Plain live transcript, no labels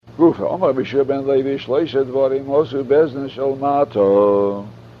Gufa, Omar Bishur ben Levi Shleisha Dvarim Osu Bezdin Shel Mato.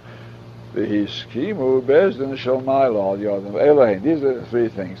 V'hiskimu Bezdin Shel Mailo Al Yodam Elohim. These are the three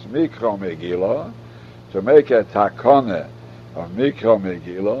things. Mikro Megillah, to make a takone of Mikro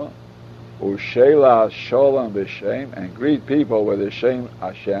Megillah, Ushela Sholem B'Shem, and greet people with the Shem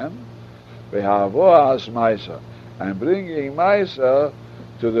Hashem, V'havo As Maisa, and bringing Maisa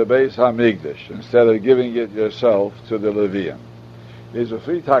to the Beis HaMikdash, instead of giving it yourself to the Levium. These are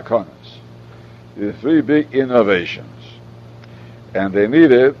three takonas. These are three big innovations. And they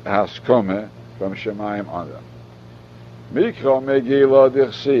needed haskome from Shemayim on them. Mikro Megillah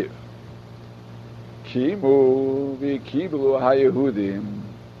Dichsiv. Kimu v'kiblu ha-Yehudim.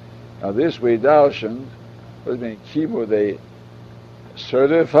 Now this we darshaned, what does it mean? Kimu, they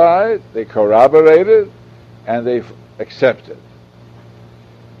certified, they corroborated, and they accepted.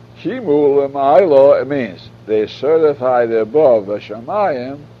 Kimu l'ma'ilo, it means they certified above the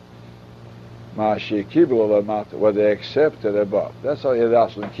Shemayim, ma'ashi kiblu l'mata, what they accepted above. That's how you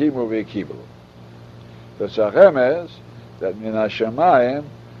darshan, Kimu v'kiblu. The tzachem is that min ha-Shemayim,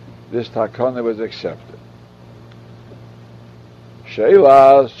 this takana was accepted.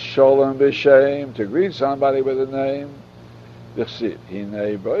 Sheilas Sholem B'Shem, to greet somebody with a name. Dichsiv,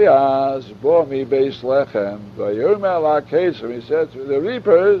 Hinei Boaz, Bo Mi Beis Lechem, Vayomer LaKesem, he said to the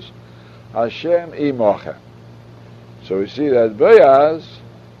reapers, Hashem Imochem. So we see that Boaz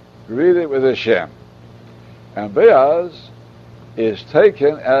greeted with Hashem. And Boaz is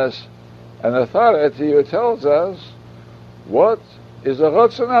taken as an authority who tells us what is the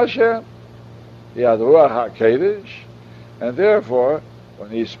Ratzon Hashem. He had Ruach HaKodesh, and therefore, when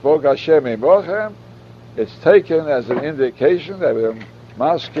he spoke Hashem Imochem, it's taken as an indication that we're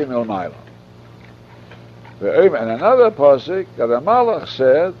maskim il ma'ila. And another pasuk that the Malach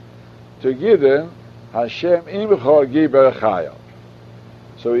said to Gideon, Hashem imcho giber chayil.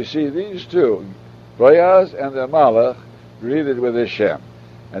 So we see these two, Boaz and the Malach, greeted with Hashem,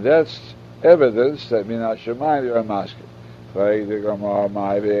 and that's evidence that min hashemayim you are maskim.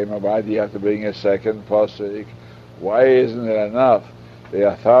 Why do you have to bring a second pasuk? Why isn't it enough the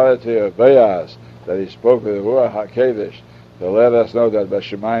authority of Boaz that he spoke with the Ruach HaKodesh to let us know that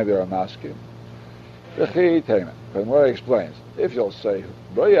B'Shemayim there are maskim? The Chi Temen. Gemara explains, if you'll say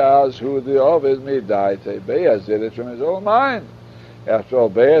Boaz, who the Ovid Midaite, Boaz did it from his own mind. After all,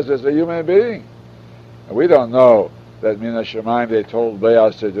 Boaz is a human being, and we don't know that min hashemayim they told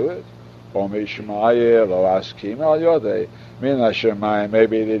Boaz to do it. Or mishmayeh lo askim al yodei. Min hashemayim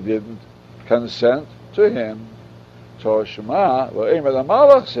maybe they didn't consent to him. So Shema, the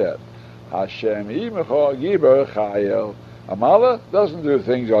Malach said, Hashem imcho giber chayil. A Malach doesn't do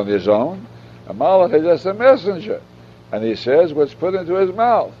things on his own. A Malach is just a messenger. And he says what's put into his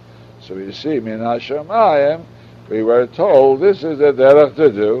mouth. So you see, min hashemayim, we were told this is the derech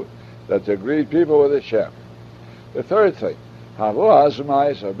to do, that to greet people with Hashem. The third thing, Havo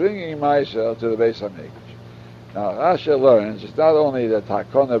Maisa, bringing Maisa to the Beis HaMikdash. Now Rashi learns it's not only the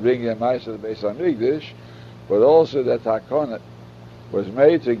takona bringing Maisa to the Beis HaMikdash, but also that takona was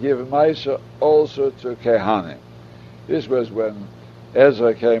made to give Maisa also to Kehanim. This was when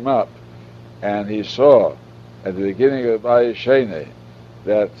Ezra came up and he saw at the beginning of Bayis Sheni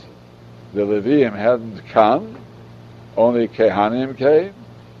that the Leviim hadn't come, only Kehanim came.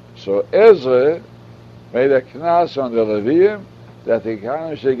 So Ezra made a knas on the Leviim that the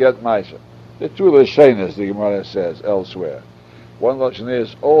Kehanim should get Maisa. The two Lashonos, the Gemara says elsewhere. One Lashon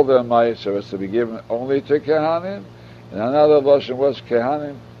is all their Maisa was to be given only to Kehanim, and another Lashon was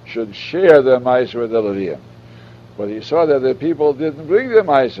Kehanim should share their Maisa with the Leviim. But he saw that the people didn't bring the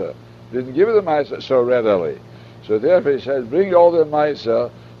Maisa, didn't give the Maisa so readily. So therefore he said, bring all the Maisa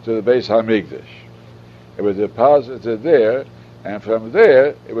to the Beis HaMikdash. It was deposited there, and from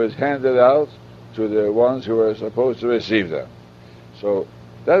there it was handed out to the ones who were supposed to receive them. So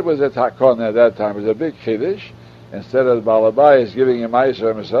that was a takon at that time. It was a big kiddush. Instead of the Balabayas giving him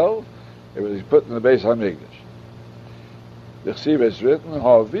Maisa himself, it was put in the Beis HaMikdash. The Chsiv is written,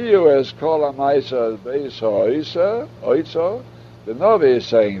 Haviyu es kol ha-Maisa Beis HaOitzo. The Novi is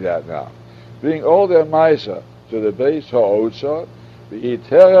saying that now. Bring all their Maisa to the Beis HaOitzo,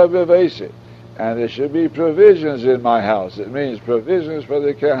 v'yitera b'veisi, and there should be provisions in my house. It means provisions for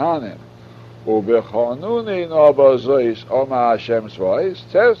the Kehanim. U'bechonuni no bazois oma Hashem's voice.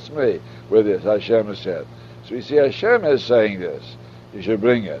 Test me with this, Hashem said. So you see, Hashem is saying this. You should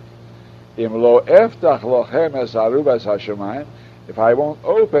bring it. Im lo eftach lochem es arubas hashemayim. If I won't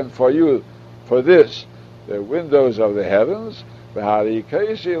open for you, for this, the windows of the heavens,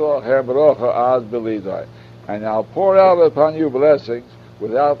 v'harikeisi lochem rocha ad belidai, and I'll pour out upon you blessings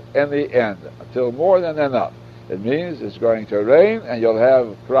without any end, until more than enough. It means it's going to rain and you'll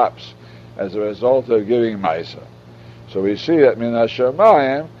have crops as a result of giving Maisa. So we see that Min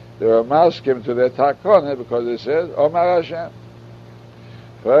HaShamayim, they were maskim to their takona because it says, Omar Hashem.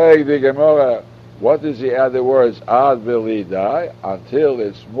 Frag the Gemara, what does he add the words, Ad V'lidai, until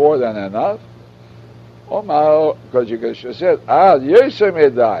it's more than enough? Omar, because you could have said, Ad Yesem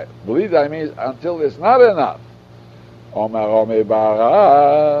Edai. V'lidai means until it's not enough. Omar Ome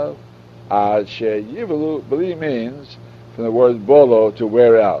Barav, Ad Sheyivlu, Bli means, from the word bolo, to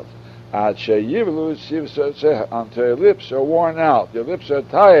wear out. Ad Sheyivlu, until your lips are worn out. Your lips are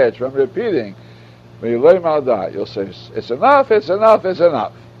tired from repeating. When you lay Maldai, you'll say, it's enough, it's enough, it's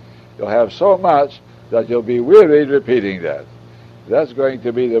enough. You'll have so much that you'll be wearied repeating that. That's going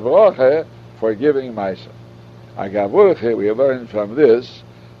to be the bracha for giving Maisa. Agavurche, we learn from this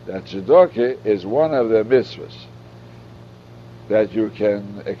that tzedakah is one of the mitzvahs that you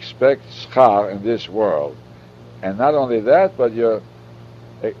can expect schar in this world. And not only that, but you're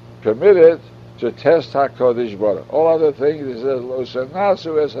permitted to test HaKadosh Baruch. All other things, it says, Lo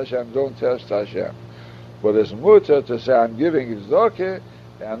senasu es Hashem, don't test Hashem. But it's mutter to say, I'm giving tzedakah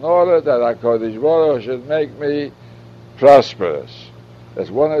in order that HaKadosh Baruch should make me prosperous. That's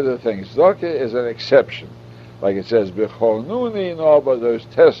one of the things. Tzedakah is an exception. Like it says, B'chonuni no, but there's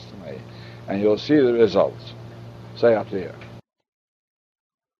test me, and you'll see the results. Say up to here.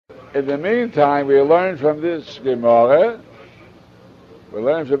 In the meantime, we learn from this Gemara,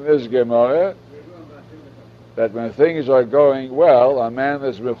 that when things are going well, a man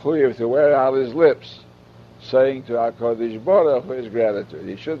is mechuyev to wear out his lips, saying to HaKadosh Baruch Hu his gratitude.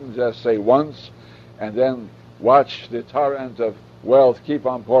 He shouldn't just say once and then watch the torrent of wealth keep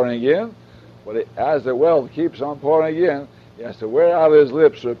on pouring in, but as the wealth keeps on pouring in, he has to wear out his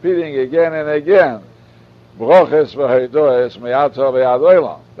lips, repeating again and again, Broches v'heidoes me'ato v'yad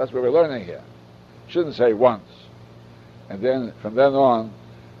olam. That's what we're learning here. Shouldn't say once. And then, from then on,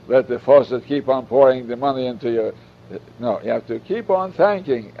 let the faucet keep on pouring the money into your... No, you have to keep on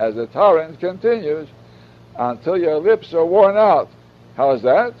thanking as the torrent continues until your lips are worn out. How is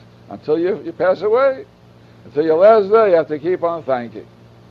that? Until you pass away. Until your last day, you have to keep on thanking.